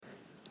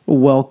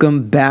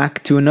Welcome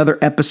back to another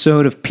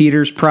episode of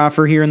Peter's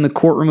Proffer here in the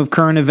courtroom of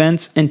current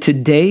events. And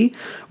today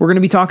we're going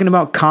to be talking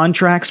about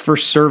contracts for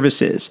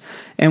services.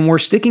 And we're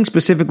sticking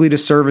specifically to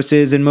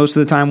services. And most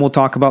of the time we'll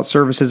talk about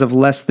services of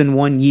less than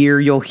 1 year.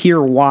 You'll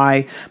hear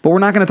why. But we're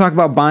not going to talk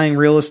about buying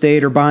real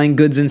estate or buying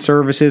goods and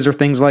services or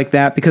things like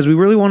that, because we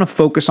really want to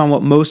focus on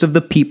what most of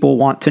the people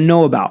want to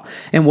know about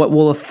and what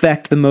will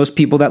affect the most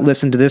people that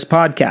listen to this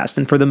podcast.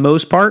 And for the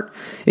most part,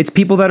 it's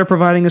people that are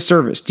providing a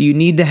service. Do you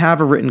need to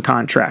have a written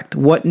contract?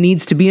 What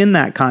needs to be in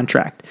that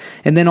contract?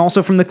 And then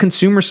also from the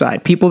consumer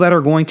side, people that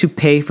are going to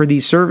pay for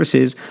these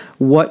services,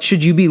 what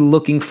should you be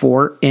looking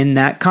for in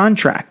that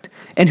contract?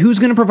 And who's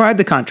going to provide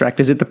the contract?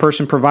 Is it the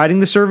person providing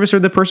the service or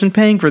the person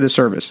paying for the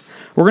service?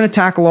 We're going to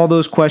tackle all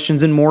those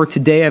questions and more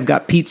today. I've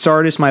got Pete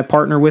Sardis, my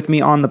partner, with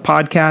me on the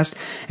podcast,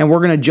 and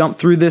we're going to jump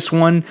through this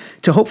one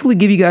to hopefully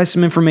give you guys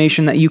some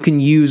information that you can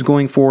use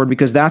going forward,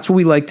 because that's what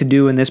we like to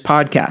do in this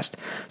podcast.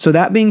 So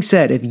that being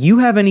said, if you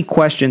have any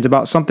questions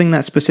about something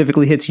that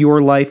specifically hits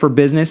your life or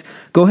business,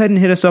 go ahead and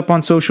hit us up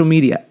on social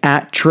media.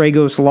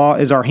 @Tragos Law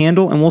is our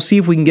handle, and we'll see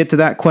if we can get to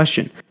that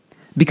question.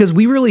 Because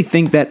we really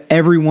think that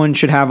everyone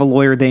should have a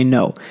lawyer they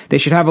know. They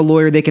should have a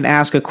lawyer they can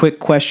ask a quick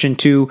question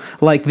to,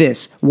 like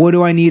this: what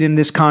do I need in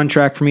this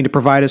contract for me to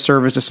provide a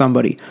service to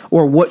somebody?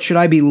 Or what should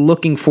I be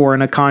looking for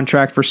in a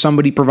contract for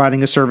somebody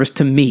providing a service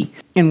to me?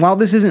 And while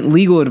this isn't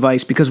legal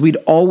advice, because we'd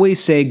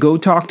always say go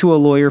talk to a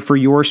lawyer for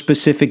your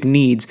specific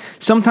needs,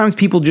 sometimes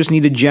people just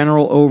need a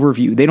general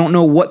overview. They don't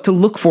know what to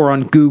look for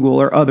on Google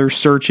or other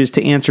searches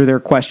to answer their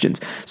questions.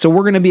 So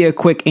we're going to be a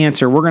quick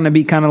answer. We're going to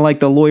be kind of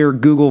like the lawyer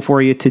Google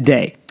for you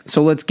today.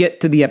 So let's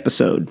get to the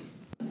episode.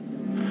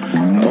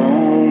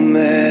 On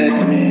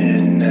that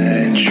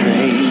midnight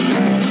train,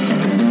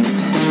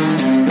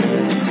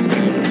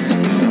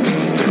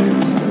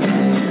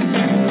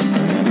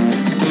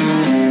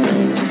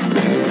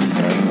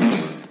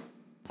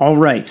 All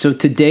right, so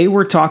today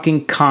we're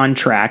talking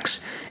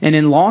contracts, and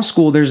in law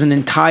school there's an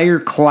entire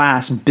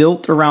class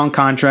built around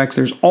contracts.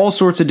 There's all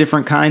sorts of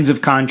different kinds of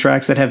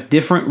contracts that have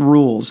different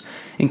rules,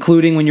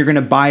 including when you're going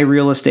to buy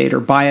real estate or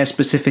buy a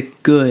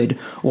specific good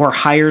or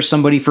hire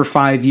somebody for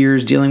 5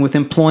 years, dealing with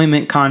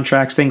employment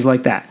contracts, things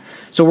like that.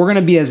 So we're going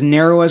to be as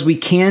narrow as we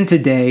can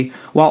today,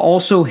 while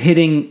also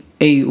hitting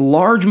a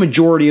large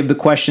majority of the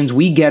questions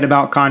we get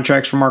about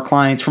contracts from our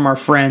clients, from our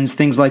friends,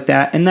 things like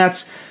that, and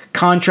that's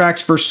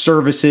contracts for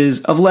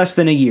services of less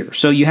than a year.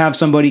 So you have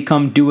somebody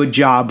come do a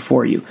job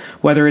for you,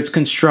 whether it's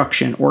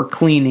construction or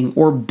cleaning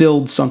or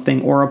build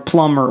something or a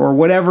plumber or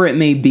whatever it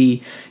may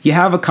be. You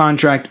have a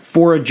contract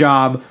for a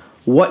job.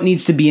 What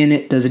needs to be in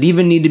it? Does it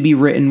even need to be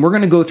written? We're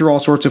going to go through all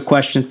sorts of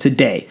questions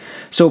today.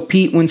 So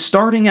Pete, when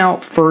starting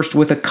out first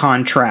with a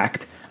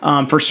contract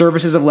for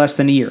services of less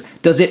than a year,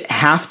 does it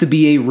have to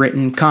be a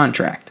written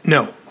contract?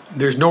 No.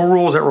 There's no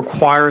rules that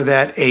require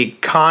that a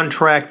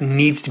contract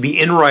needs to be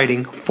in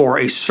writing for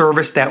a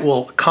service that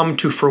will come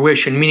to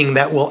fruition, meaning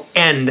that will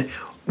end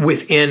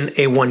within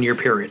a 1 year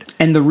period.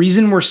 And the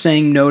reason we're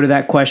saying no to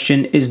that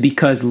question is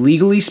because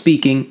legally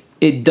speaking,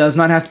 it does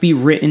not have to be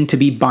written to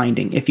be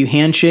binding. If you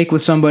handshake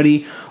with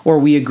somebody or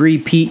we agree,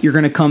 Pete, you're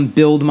going to come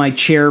build my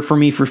chair for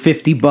me for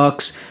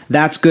 $50,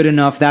 that's good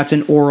enough. That's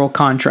an oral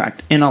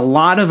contract. In a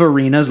lot of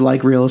arenas,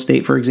 like real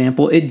estate, for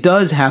example, it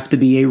does have to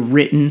be a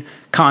written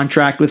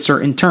contract with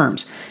certain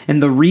terms.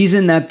 And the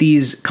reason that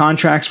these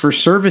contracts for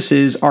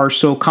services are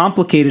so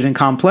complicated and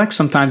complex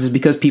sometimes is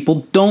because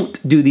people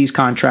don't do these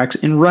contracts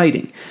in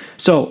writing.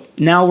 So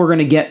now we're going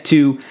to get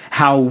to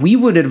how we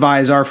would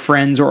advise our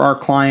friends or our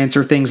clients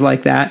or things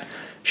like that.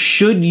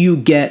 Should you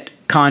get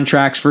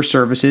contracts for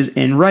services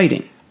in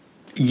writing?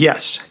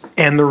 Yes.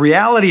 And the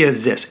reality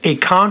is this: a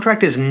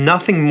contract is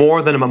nothing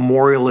more than a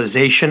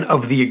memorialization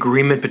of the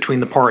agreement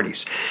between the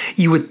parties.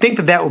 You would think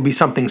that that would be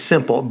something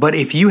simple, but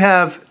if you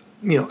have,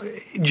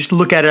 just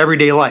look at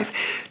everyday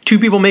life. Two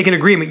people make an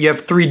agreement, you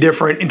have three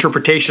different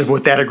interpretations of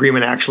what that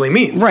agreement actually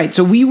means. Right.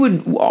 So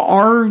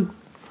our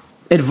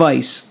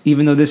advice,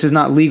 even though this is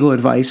not legal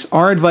advice,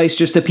 our advice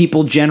just to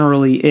people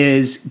generally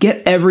is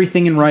get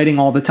everything in writing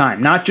all the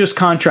time. Not just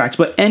contracts,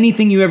 but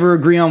anything you ever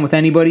agree on with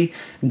anybody,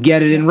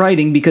 get it in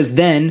writing, because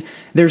then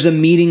there's a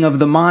meeting of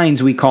the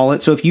minds, we call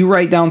it. So if you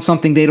write down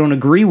something they don't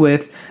agree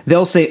with,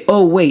 they'll say,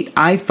 oh, wait,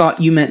 I thought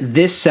you meant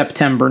this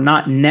September,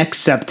 not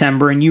next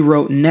September, and you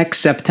wrote next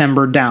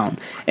September down.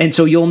 And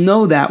so you'll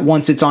know that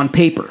once it's on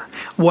paper.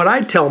 What I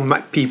tell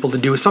my people to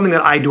do is something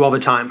that I do all the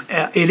time.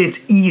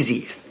 It's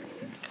easy.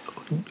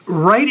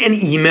 Write an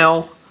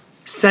email,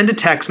 send a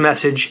text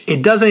message.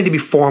 It doesn't need to be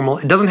formal.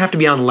 It doesn't have to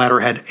be on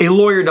letterhead. A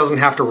lawyer doesn't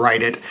have to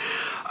write it.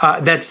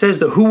 That says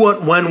the who,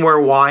 what, when, where,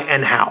 why,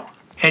 and how.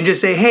 And just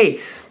say, hey,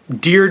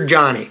 Dear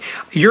Johnny,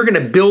 you're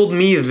going to build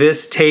me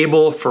this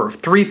table for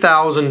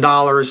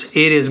 $3,000.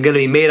 It is going to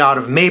be made out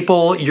of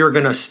maple. You're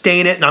going to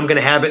stain it, and I'm going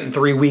to have it in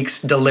 3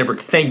 weeks delivered.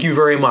 Thank you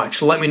very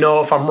much. Let me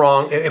know if I'm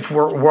wrong, if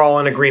we're all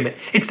in agreement.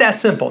 It's that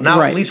simple.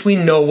 Now, At least we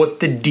know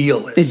what the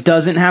deal is. It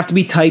doesn't have to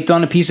be typed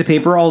on a piece of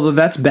paper, although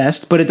that's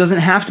best, but it doesn't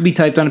have to be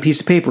typed on a piece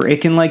of paper.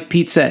 It can, like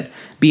Pete said,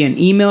 be an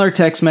email or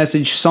text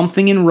message,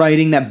 something in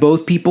writing that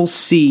both people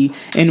see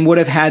and would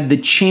have had the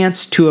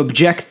chance to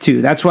object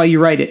to. That's why you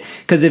write it.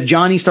 Because if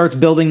Johnny starts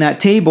building that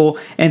table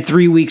and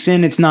 3 weeks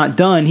in it's not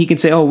done, he can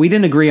say, oh, we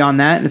didn't agree on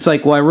that. And it's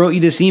like, well, I wrote you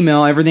this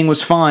email. Everything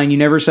was fine. You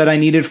never said I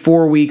needed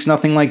 4 weeks,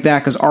 nothing like that,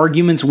 because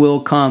arguments will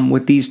come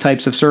with these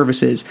types of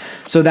services.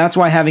 So that's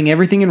why having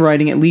everything in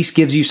writing at least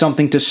gives you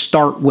something to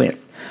start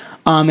with.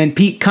 And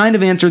Pete kind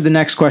of answered the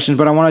next question,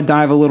 but I want to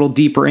dive a little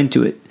deeper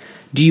into it.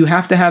 Do you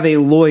have to have a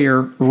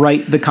lawyer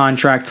write the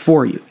contract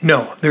for you?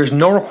 No, there's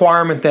no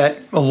requirement that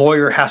a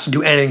lawyer has to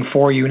do anything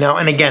for you. Now,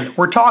 and again,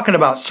 we're talking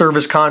about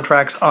service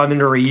contracts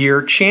under a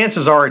year.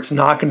 Chances are it's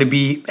not going to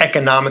be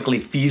economically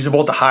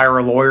feasible to hire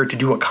a lawyer to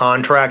do a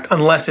contract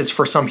unless it's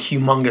for some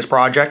humongous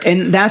project.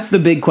 And that's the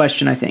big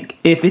question, I think.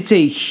 If it's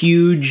a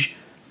huge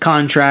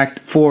contract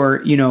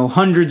for,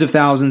 hundreds of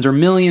thousands or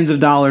millions of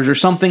dollars or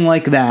something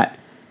like that,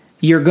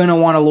 you're going to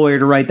want a lawyer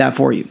to write that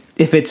for you.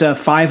 If it's a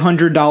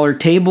 $500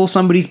 table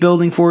somebody's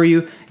building for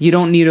you, you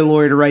don't need a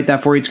lawyer to write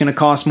that for you. It's going to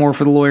cost more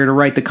for the lawyer to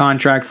write the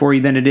contract for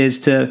you than it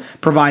is to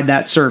provide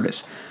that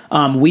service.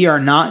 We are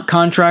not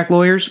contract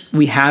lawyers.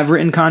 We have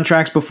written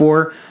contracts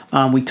before.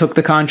 We took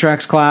the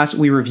contracts class.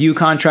 We review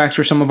contracts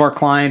for some of our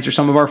clients or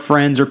some of our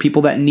friends or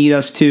people that need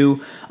us to.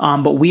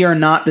 But we are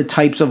not the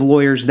types of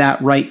lawyers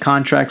that write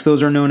contracts.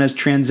 Those are known as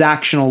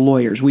transactional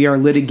lawyers. We are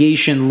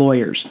litigation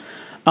lawyers.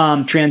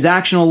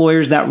 Transactional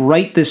lawyers that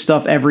write this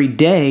stuff every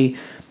day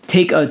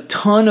take a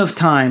ton of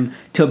time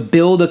to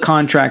build a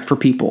contract for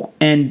people.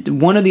 And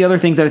one of the other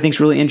things that I think is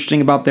really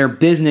interesting about their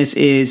business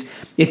is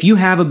if you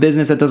have a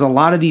business that does a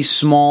lot of these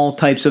small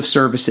types of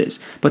services,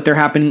 but they're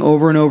happening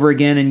over and over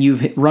again, and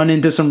you've run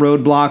into some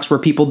roadblocks where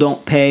people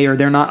don't pay or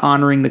they're not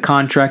honoring the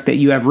contract that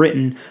you have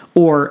written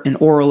or an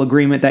oral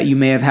agreement that you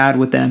may have had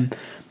with them,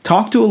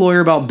 talk to a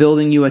lawyer about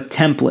building you a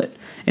template.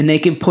 And they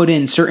can put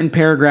in certain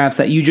paragraphs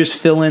that you just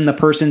fill in the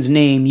person's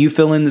name, you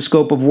fill in the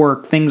scope of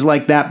work, things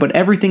like that. But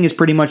everything is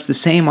pretty much the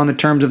same on the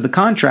terms of the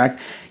contract.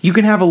 You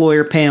can have a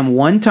lawyer pay them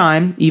one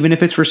time, even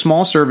if it's for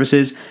small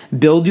services,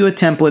 build you a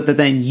template that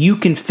then you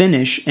can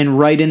finish and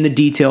write in the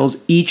details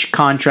each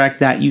contract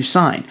that you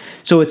sign.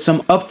 So it's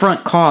some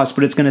upfront cost,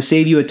 but it's going to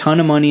save you a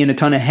ton of money and a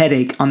ton of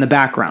headache on the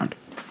background.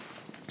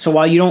 So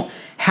while you don't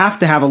have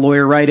to have a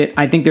lawyer write it,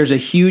 I think there's a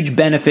huge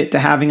benefit to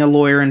having a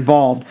lawyer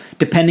involved,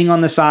 depending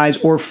on the size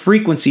or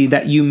frequency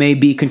that you may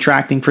be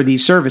contracting for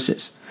these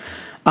services.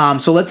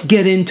 So let's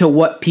get into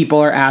what people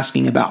are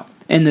asking about.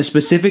 And the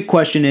specific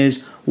question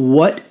is,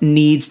 what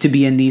needs to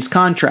be in these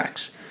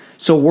contracts?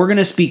 So we're going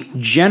to speak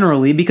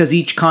generally because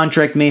each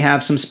contract may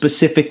have some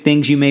specific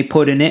things you may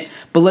put in it.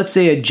 But let's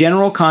say a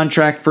general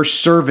contract for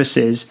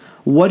services.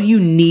 What do you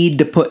need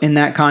to put in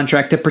that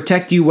contract to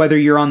protect you, whether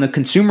you're on the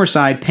consumer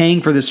side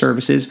paying for the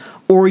services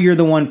or you're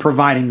the one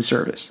providing the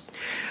service?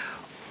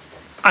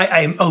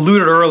 I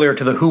alluded earlier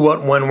to the who,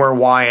 what, when, where,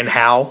 why, and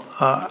how.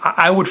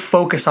 I would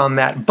focus on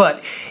that,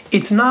 but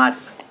it's not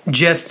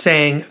just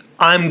saying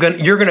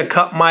you're gonna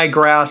cut my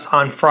grass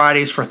on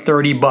Fridays for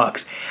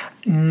 $30.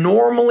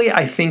 Normally,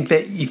 I think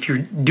that if you're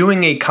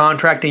doing a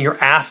contract and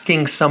you're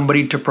asking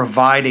somebody to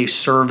provide a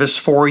service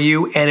for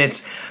you, and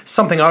it's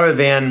something other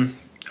than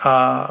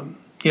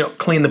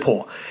clean the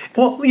pool.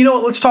 Well,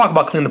 let's talk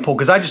about clean the pool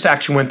because I just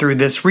actually went through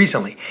this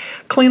recently.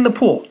 Clean the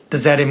pool.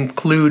 Does that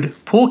include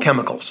pool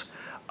chemicals?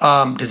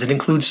 Does it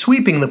include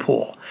sweeping the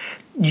pool?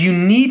 You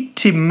need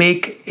to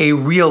make a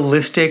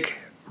realistic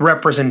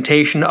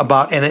representation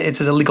about, and it's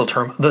a legal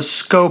term, the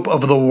scope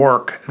of the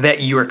work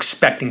that you're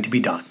expecting to be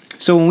done.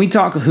 So when we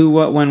talk who,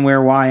 what, when,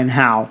 where, why, and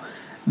how,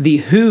 the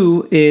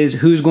who is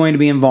who's going to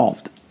be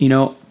involved.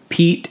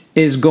 Pete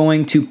is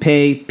going to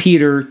pay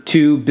Peter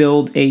to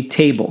build a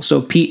table.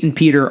 So Pete and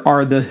Peter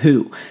are the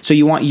who. So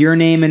you want your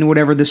name and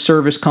whatever the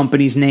service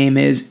company's name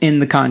is in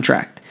the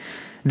contract.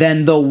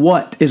 Then the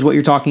what is what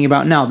you're talking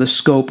about now, the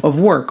scope of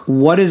work.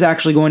 What is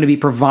actually going to be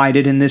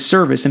provided in this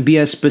service? And be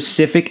as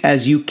specific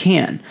as you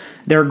can.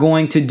 They're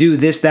going to do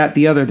this, that,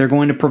 the other. They're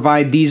going to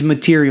provide these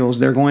materials.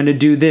 They're going to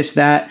do this,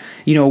 that,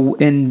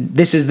 and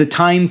this is the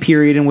time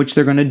period in which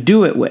they're going to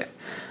do it with.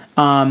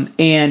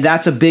 And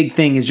that's a big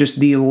thing, is just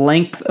the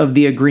length of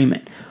the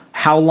agreement.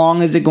 How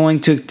long is it going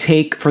to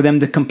take for them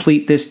to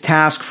complete this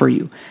task for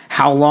you?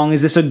 How long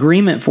is this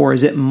agreement for?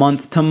 Is it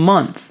month to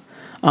month?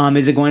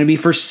 Is it going to be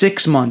for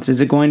 6 months?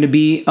 Is it going to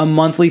be a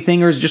monthly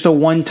thing, or is it just a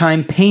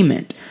one-time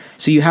payment?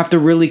 So you have to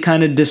really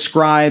kind of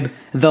describe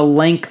the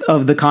length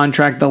of the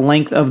contract, the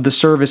length of the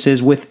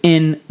services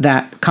within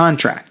that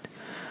contract.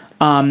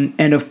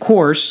 And of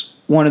course,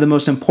 one of the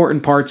most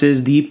important parts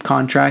is the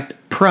contract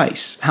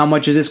price. How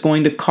much is this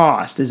going to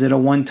cost? Is it a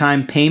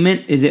one-time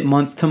payment? Is it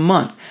month to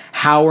month?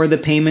 How are the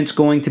payments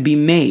going to be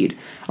made?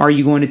 Are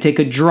you going to take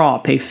a draw,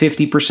 pay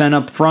 50%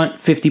 up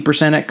front,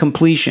 50% at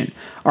completion?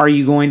 Are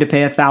you going to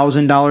pay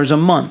 $1,000 a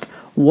month?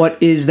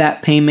 What is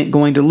that payment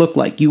going to look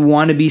like? You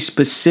want to be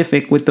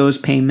specific with those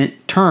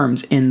payment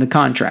terms in the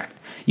contract.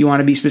 You want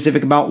to be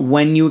specific about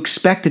when you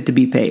expect it to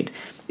be paid.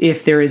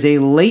 If there is a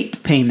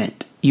late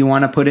payment, you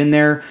want to put in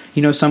there,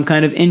 some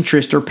kind of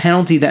interest or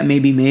penalty that may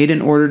be made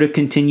in order to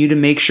continue to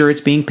make sure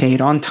it's being paid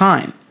on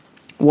time.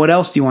 What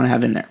else do you want to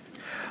have in there?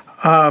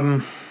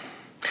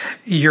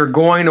 You're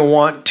going to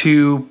want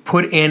to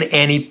put in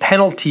any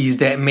penalties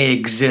that may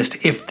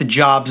exist if the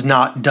job's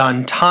not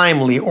done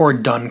timely or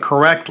done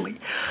correctly.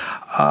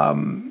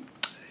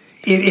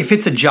 If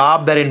it's a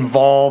job that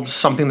involves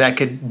something that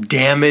could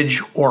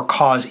damage or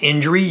cause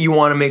injury, you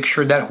want to make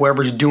sure that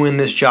whoever's doing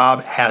this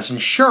job has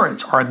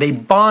insurance. Are they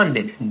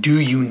bonded? Do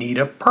you need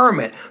a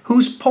permit?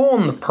 Who's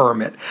pulling the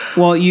permit?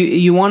 Well,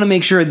 you want to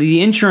make sure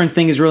the insurance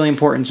thing is really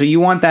important. So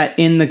you want that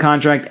in the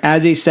contract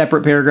as a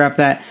separate paragraph,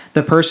 that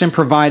the person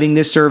providing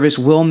this service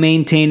will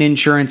maintain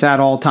insurance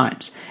at all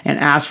times, and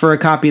ask for a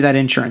copy of that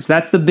insurance.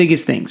 That's the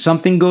biggest thing.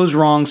 Something goes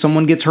wrong,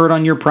 someone gets hurt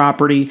on your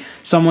property,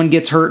 someone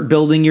gets hurt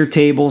building your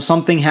table,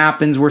 something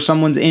happens where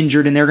someone's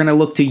injured and they're going to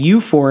look to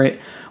you for it.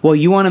 Well,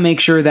 you want to make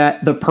sure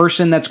that the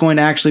person that's going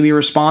to actually be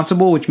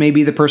responsible, which may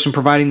be the person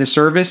providing the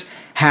service,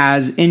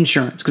 has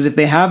insurance. Because if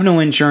they have no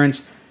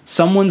insurance,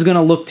 someone's going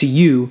to look to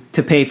you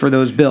to pay for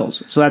those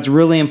bills. So that's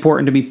really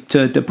important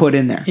to put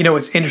in there. You know,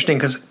 it's interesting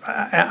because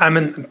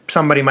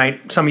some of you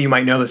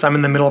might know this. I'm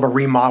in the middle of a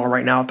remodel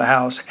right now at the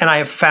house, and I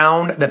have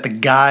found that the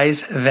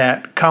guys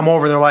that come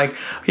over, they're like,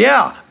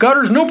 "Yeah,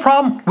 gutters, no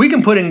problem. We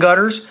can put in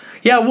gutters.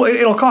 Yeah, well,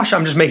 it'll cost you.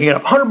 I'm just making it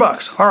up.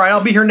 $100. All right, I'll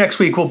be here next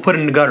week. We'll put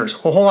in the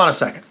gutters." Well, hold on a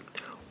second.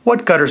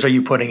 What gutters are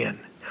you putting in?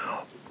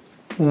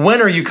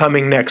 When are you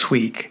coming next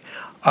week?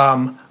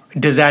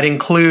 Does that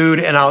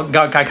include, and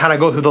I kind of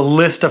go through the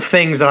list of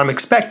things that I'm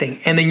expecting,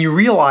 and then you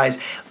realize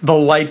the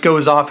light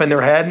goes off in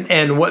their head,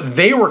 and what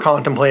they were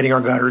contemplating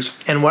are gutters,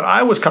 and what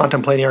I was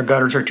contemplating are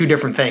gutters are two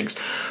different things.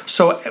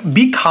 So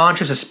be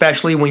conscious,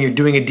 especially when you're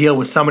doing a deal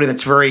with somebody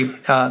that's very,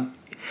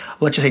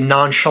 let's just say,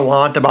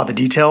 nonchalant about the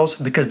details,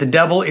 because the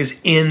devil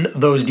is in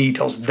those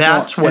details.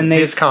 That's what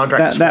this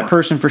contract is for. That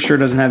person for sure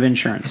doesn't have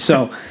insurance.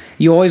 So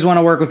you always want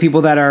to work with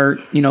people that are,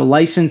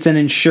 licensed and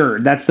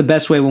insured. That's the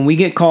best way. When we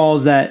get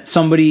calls that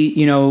somebody,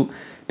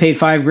 paid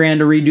 $5,000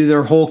 to redo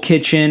their whole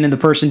kitchen and the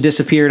person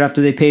disappeared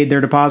after they paid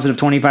their deposit of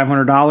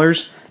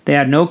 $2,500, they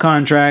had no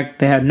contract,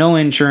 they had no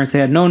insurance, they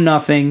had no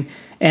nothing,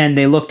 and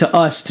they look to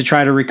us to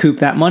try to recoup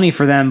that money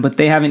for them, but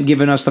they haven't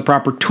given us the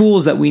proper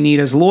tools that we need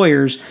as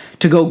lawyers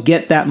to go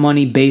get that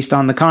money based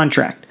on the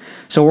contract.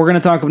 So we're going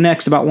to talk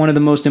next about one of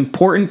the most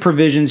important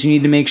provisions you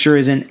need to make sure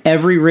is in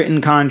every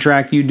written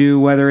contract you do,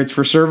 whether it's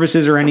for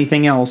services or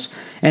anything else,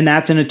 and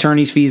that's an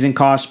attorney's fees and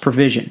costs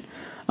provision.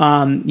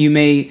 You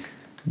may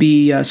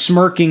be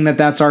smirking that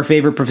that's our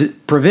favorite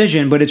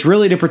provision, but it's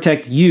really to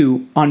protect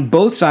you on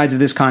both sides of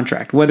this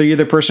contract. Whether you're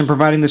the person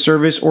providing the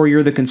service or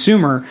you're the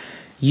consumer,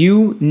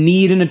 you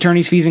need an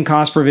attorney's fees and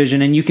costs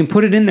provision, and you can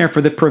put it in there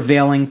for the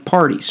prevailing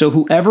party. So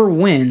whoever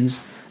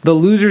wins, the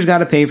loser's got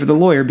to pay for the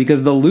lawyer,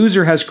 because the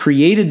loser has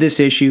created this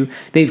issue,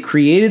 they've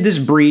created this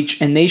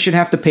breach, and they should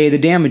have to pay the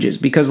damages.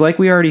 Because like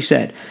we already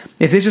said,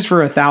 if this is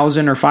for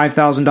 $1,000 or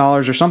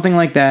 $5,000 or something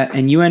like that,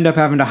 and you end up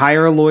having to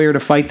hire a lawyer to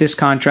fight this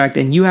contract,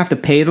 and you have to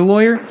pay the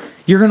lawyer,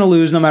 you're going to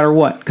lose no matter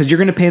what, because you're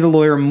going to pay the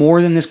lawyer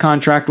more than this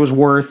contract was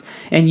worth,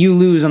 and you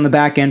lose on the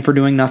back end for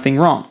doing nothing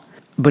wrong.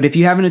 But if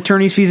you have an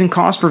attorney's fees and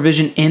cost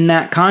provision in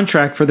that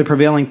contract for the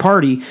prevailing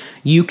party,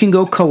 you can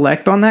go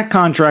collect on that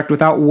contract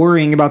without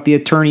worrying about the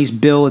attorney's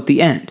bill at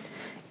the end.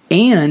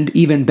 And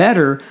even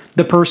better,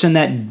 the person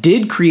that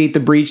did create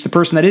the breach, the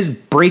person that is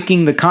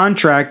breaking the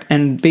contract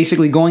and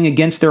basically going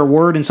against their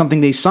word and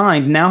something they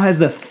signed, now has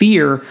the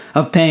fear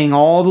of paying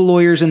all the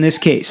lawyers in this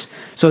case.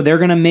 So they're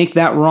going to make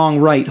that wrong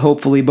right,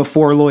 hopefully,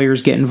 before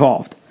lawyers get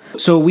involved.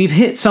 So we've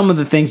hit some of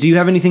the things. Do you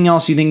have anything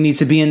else you think needs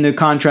to be in the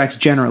contracts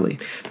generally?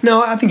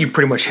 No, I think you've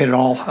pretty much hit it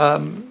all.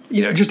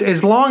 Just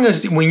as long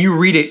as when you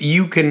read it,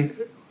 you can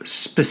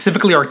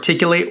specifically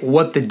articulate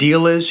what the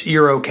deal is,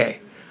 you're okay.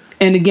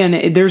 And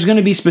again, there's going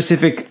to be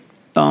specific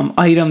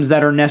items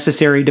that are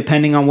necessary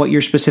depending on what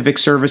your specific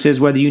service is,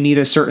 whether you need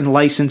a certain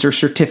license or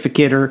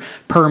certificate or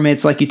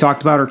permits like you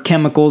talked about, or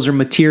chemicals or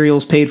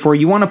materials paid for.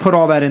 You want to put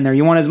all that in there.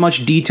 You want as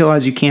much detail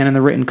as you can in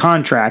the written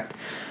contract,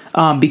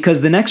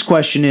 because the next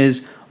question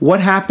is, what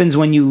happens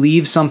when you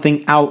leave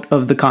something out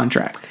of the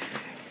contract?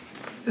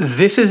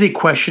 This is a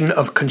question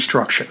of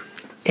construction.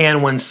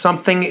 And when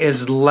something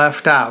is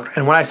left out,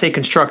 and when I say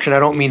construction, I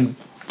don't mean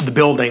the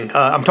building.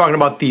 I'm talking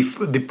about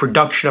the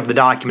production of the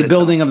document. The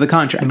building of the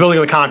contract. The building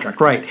of the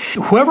contract, right.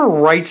 Whoever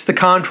writes the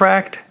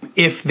contract,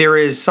 if there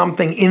is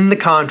something in the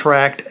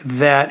contract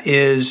that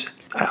is,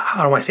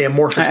 how do I say,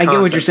 amorphous concept. I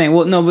get what you're saying.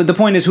 Well, no, but the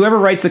point is whoever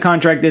writes the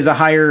contract is a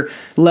higher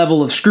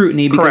level of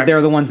scrutiny because Correct.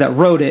 They're the ones that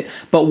wrote it.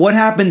 But what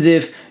happens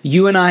if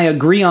you and I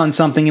agree on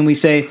something and we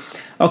say,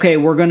 okay,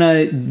 we're going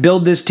to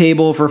build this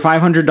table for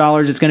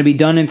 $500. It's going to be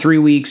done in 3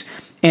 weeks.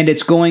 And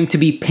it's going to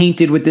be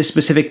painted with this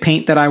specific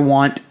paint that I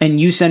want, and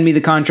you send me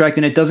the contract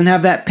and it doesn't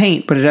have that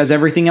paint, but it has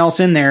everything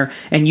else in there,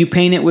 and you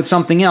paint it with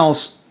something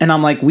else, and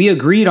I'm like, we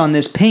agreed on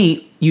this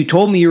paint, you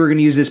told me you were going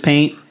to use this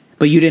paint,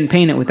 but you didn't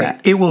paint it with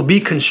that. It will be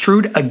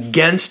construed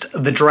against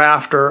the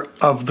drafter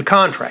of the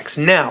contracts.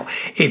 Now,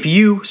 if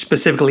you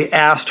specifically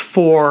asked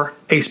for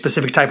a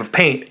specific type of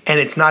paint and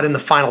it's not in the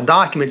final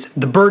documents,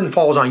 the burden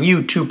falls on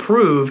you to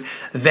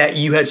prove that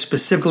you had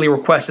specifically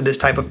requested this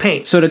type of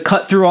paint. So to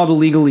cut through all the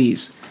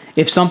legalese,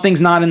 If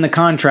something's not in the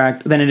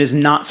contract, then it is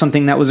not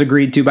something that was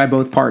agreed to by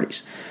both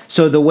parties.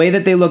 So the way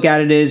that they look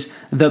at it is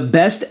the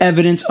best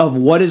evidence of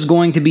what is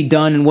going to be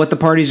done and what the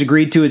parties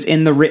agreed to is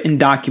in the written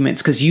documents,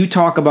 because you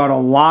talk about a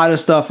lot of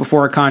stuff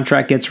before a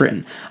contract gets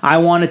written. I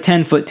want a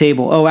 10-foot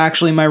table. Oh,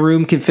 actually, my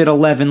room can fit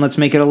 11. Let's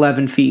make it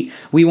 11 feet.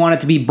 We want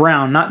it to be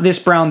brown, not this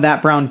brown,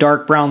 that brown,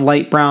 dark brown,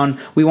 light brown.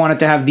 We want it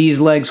to have these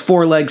legs,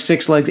 4 legs,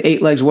 6 legs,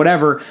 8 legs,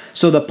 whatever.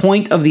 So the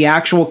point of the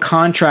actual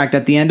contract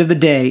at the end of the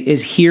day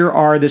is here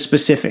are the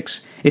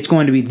specifics. It's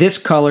going to be this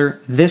color,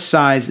 this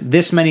size,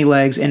 this many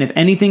legs, and if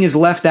anything is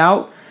left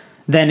out,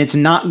 then it's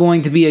not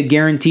going to be a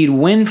guaranteed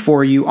win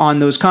for you on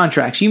those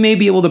contracts. You may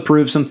be able to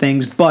prove some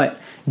things, but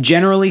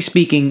generally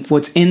speaking,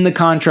 what's in the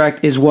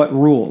contract is what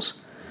rules.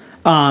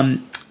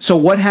 So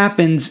what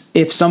happens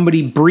if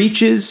somebody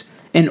breaches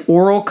an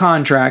oral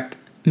contract,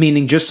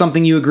 meaning just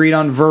something you agreed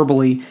on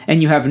verbally, and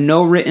you have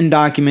no written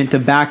document to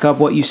back up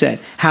what you said?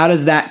 How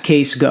does that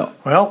case go?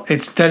 Well,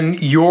 it's then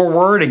your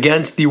word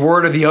against the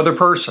word of the other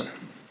person.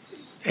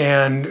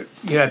 And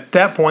at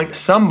that point,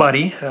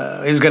 somebody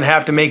is going to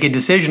have to make a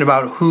decision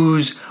about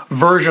whose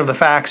version of the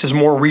facts is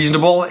more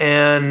reasonable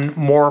and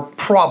more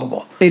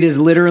probable. It is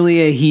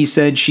literally a he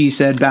said, she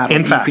said battle.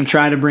 In fact. You can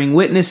try to bring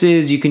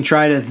witnesses. You can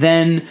try to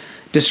then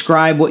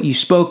describe what you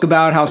spoke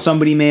about, how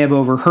somebody may have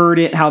overheard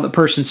it, how the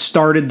person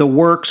started the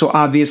work. So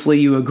obviously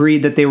you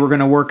agreed that they were going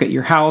to work at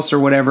your house or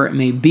whatever it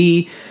may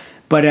be.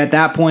 But at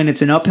that point,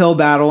 it's an uphill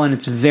battle and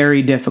it's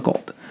very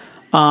difficult.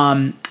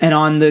 And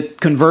on the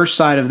converse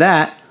side of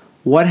that,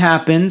 what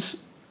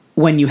happens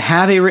when you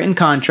have a written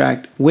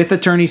contract with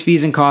attorney's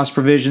fees and cost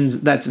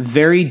provisions that's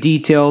very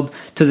detailed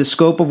to the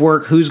scope of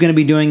work, who's going to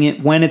be doing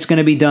it, when it's going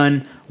to be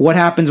done? What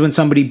happens when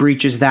somebody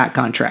breaches that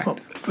contract? Well,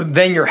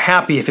 then you're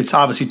happy if it's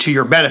obviously to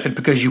your benefit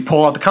because you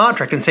pull out the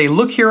contract and say,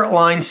 look here at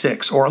line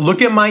 6, or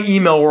look at my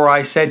email where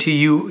I said to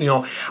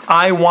you,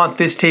 I want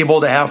this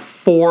table to have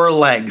 4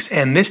 legs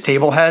and this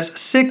table has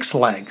 6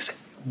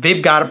 legs.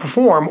 They've got to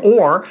perform,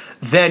 or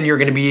then you're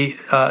going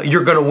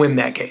to win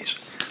that case.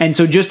 And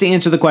so just to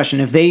answer the question,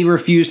 if they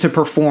refuse to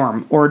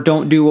perform or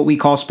don't do what we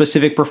call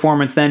specific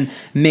performance, then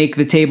make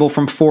the table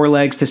from 4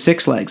 legs to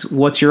 6 legs,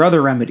 what's your other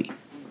remedy?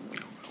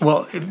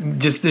 Well,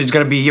 there's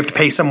going to be, you have to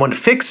pay someone to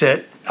fix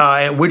it,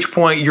 at which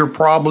point you're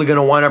probably going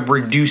to wind up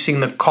reducing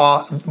the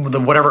cost,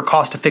 whatever it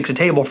costs to fix a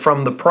table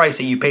from the price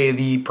that you pay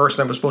the person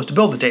that was supposed to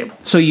build the table.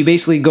 So you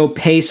basically go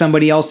pay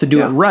somebody else to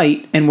do it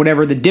right, and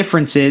whatever the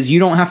difference is, you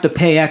don't have to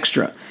pay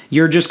extra.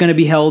 You're just going to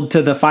be held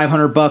to the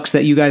 $500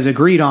 that you guys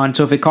agreed on.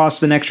 So if it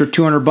costs an extra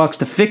 $200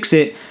 to fix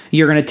it,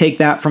 you're going to take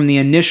that from the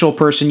initial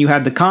person you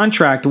had the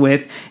contract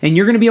with, and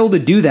you're going to be able to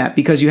do that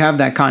because you have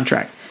that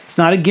contract. It's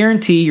not a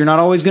guarantee. You're not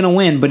always going to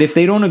win, but if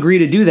they don't agree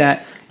to do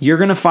that, you're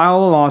going to file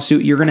a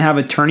lawsuit. You're going to have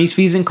attorney's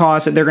fees and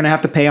costs that they're going to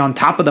have to pay on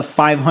top of the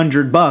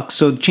 $500.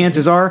 So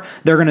chances are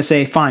they're going to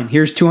say, fine,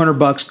 here's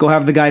 $200. Go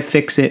have the guy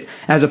fix it,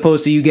 as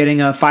opposed to you getting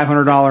a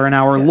 $500 an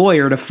hour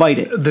lawyer to fight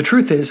it. The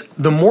truth is,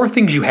 the more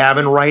things you have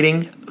in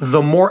writing,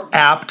 the more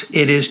apt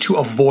it is to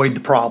avoid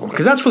the problem.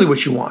 Because that's really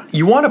what you want.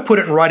 You want to put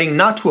it in writing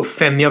not to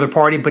offend the other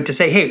party, but to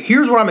say, hey,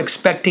 here's what I'm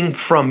expecting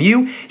from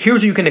you. Here's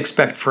what you can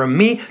expect from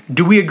me.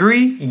 Do we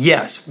agree?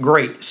 Yes.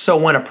 Great. So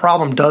when a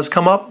problem does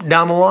come up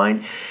down the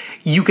line,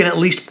 you can at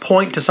least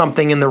point to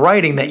something in the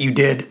writing that you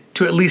did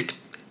to at least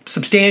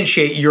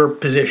substantiate your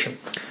position.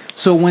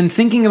 So when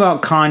thinking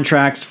about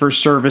contracts for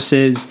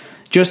services,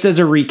 just as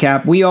a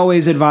recap, we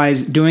always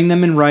advise doing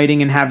them in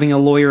writing and having a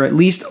lawyer at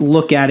least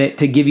look at it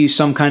to give you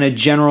some kind of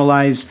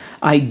generalized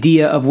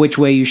idea of which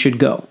way you should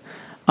go.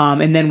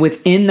 And then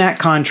within that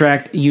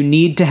contract, you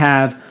need to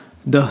have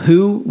the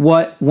who,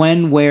 what,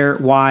 when, where,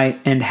 why,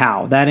 and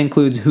how. That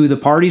includes who the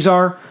parties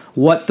are,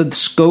 what the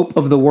scope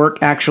of the work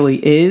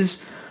actually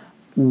is,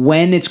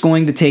 when it's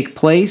going to take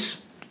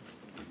place,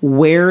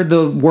 where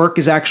the work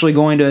is actually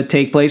going to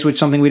take place, which is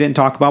something we didn't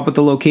talk about, but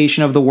the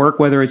location of the work,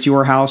 whether it's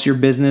your house, your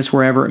business,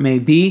 wherever it may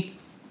be,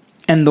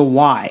 and the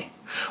why.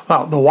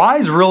 Well, the why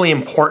is really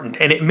important,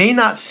 and it may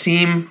not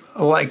seem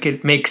like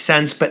it makes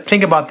sense, but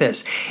think about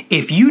this.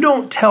 If you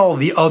don't tell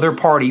the other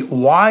party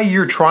why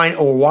you're trying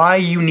or why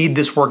you need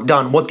this work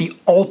done, what the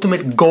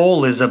ultimate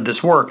goal is of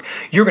this work,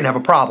 you're going to have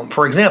a problem.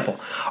 For example,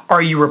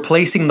 are you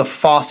replacing the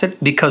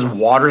faucet because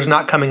water's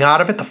not coming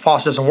out of it, the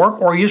faucet doesn't work,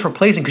 or are you just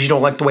replacing because you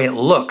don't like the way it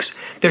looks?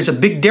 There's a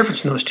big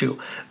difference in those two.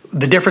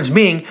 The difference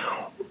being,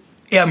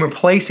 I'm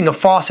replacing a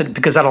faucet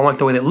because I don't like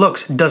the way that it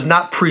looks, does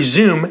not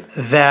presume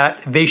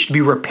that they should be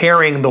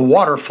repairing the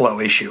water flow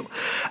issue.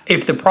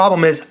 If the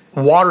problem is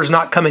water's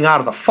not coming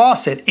out of the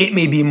faucet, it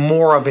may be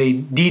more of a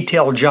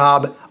detailed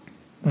job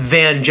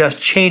than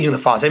just changing the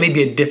faucet. It may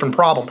be a different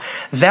problem.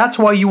 That's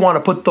why you want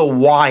to put the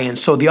why in,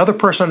 so the other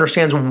person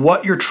understands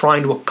what you're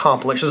trying to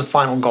accomplish as a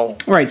final goal.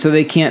 Right, so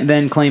they can't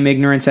then claim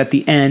ignorance at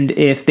the end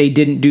if they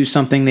didn't do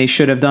something they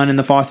should have done and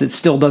the faucet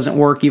still doesn't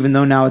work even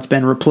though now it's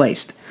been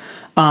replaced.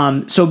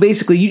 So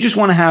basically, you just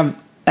want to have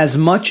as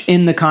much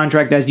in the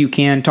contract as you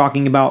can,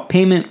 talking about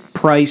payment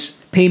price,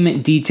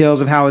 payment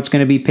details of how it's going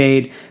to be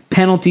paid,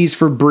 penalties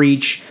for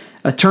breach,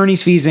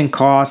 attorney's fees and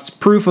costs,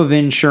 proof of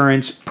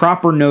insurance,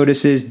 proper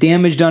notices,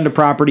 damage done to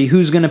property,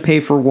 who's going to pay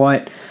for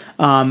what,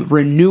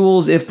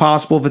 renewals if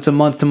possible, if it's a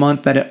month to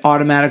month, that it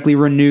automatically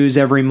renews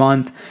every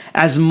month.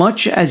 As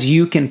much as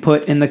you can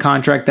put in the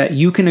contract that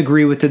you can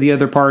agree with to the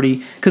other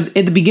party, because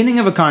at the beginning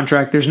of a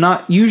contract, there's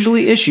not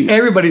usually issues.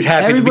 Everybody's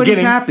happy at the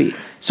beginning. Happy.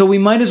 So we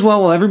might as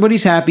well, while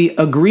everybody's happy,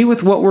 agree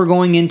with what we're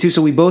going into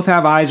so we both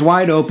have eyes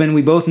wide open.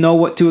 We both know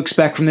what to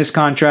expect from this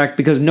contract,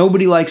 because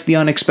nobody likes the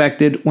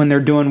unexpected when they're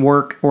doing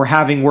work or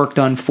having work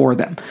done for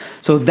them.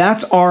 So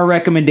that's our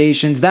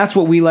recommendations. That's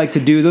what we like to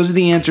do. Those are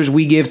the answers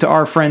we give to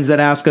our friends that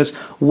ask us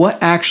what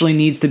actually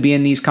needs to be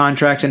in these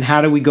contracts and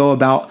how do we go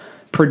about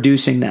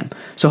producing them.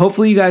 So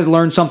hopefully you guys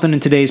learned something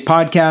in today's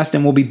podcast,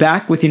 and we'll be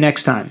back with you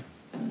next time.